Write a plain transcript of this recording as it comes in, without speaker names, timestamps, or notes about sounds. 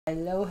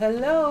Hello,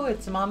 hello,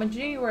 it's Mama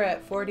G. We're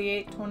at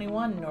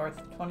 4821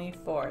 North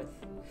 24th.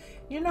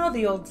 You know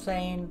the old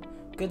saying,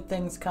 good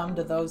things come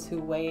to those who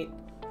wait.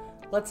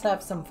 Let's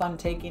have some fun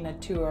taking a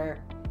tour.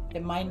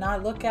 It might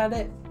not look at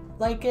it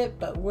like it,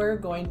 but we're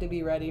going to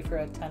be ready for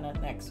a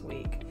tenant next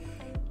week.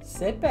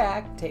 Sit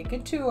back, take a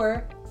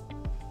tour,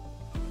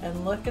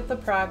 and look at the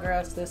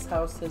progress this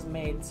house has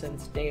made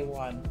since day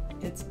one.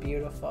 It's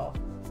beautiful.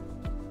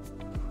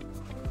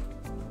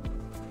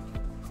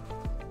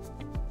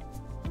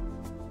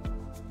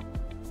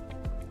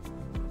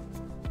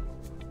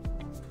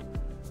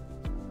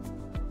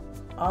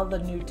 All the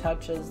new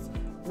touches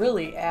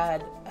really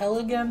add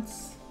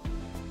elegance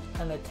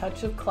and a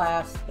touch of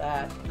class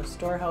that the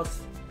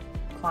storehouse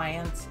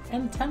clients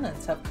and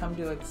tenants have come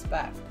to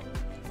expect.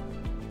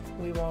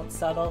 We won't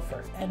settle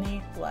for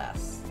any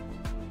less.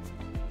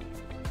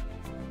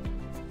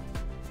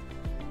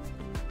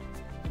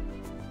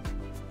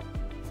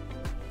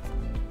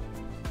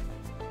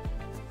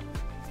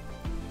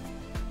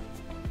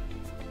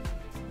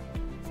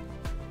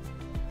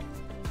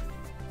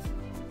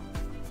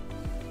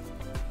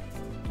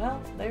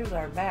 Well, there's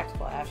our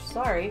backsplash.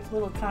 Sorry,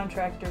 little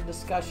contractor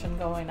discussion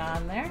going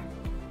on there.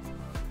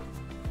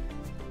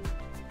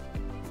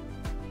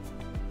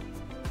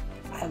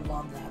 I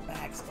love that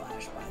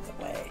backsplash, by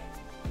the way.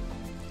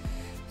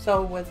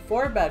 So with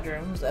 4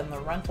 bedrooms and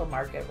the rental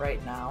market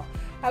right now,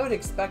 I would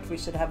expect we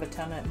should have a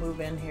tenant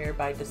move in here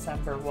by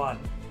December 1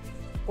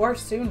 or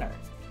sooner.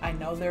 I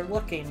know they're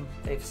looking.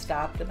 They've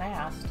stopped and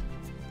asked.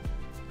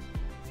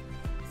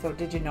 So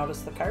did you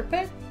notice the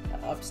carpet?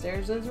 The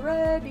upstairs is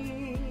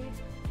ready.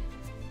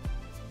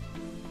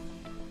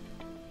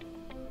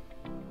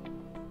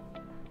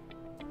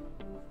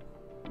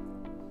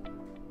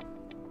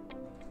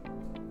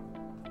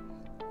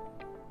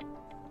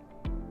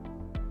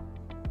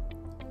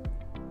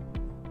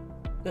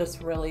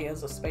 This really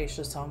is a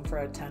spacious home for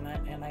a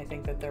tenant, and I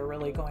think that they're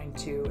really going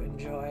to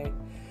enjoy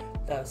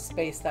the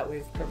space that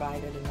we've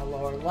provided in the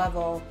lower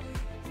level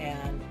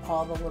and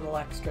all the little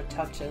extra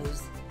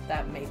touches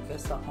that make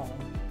this a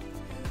home.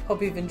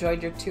 Hope you've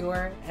enjoyed your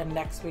tour, and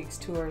next week's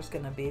tour is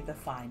going to be the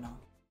final.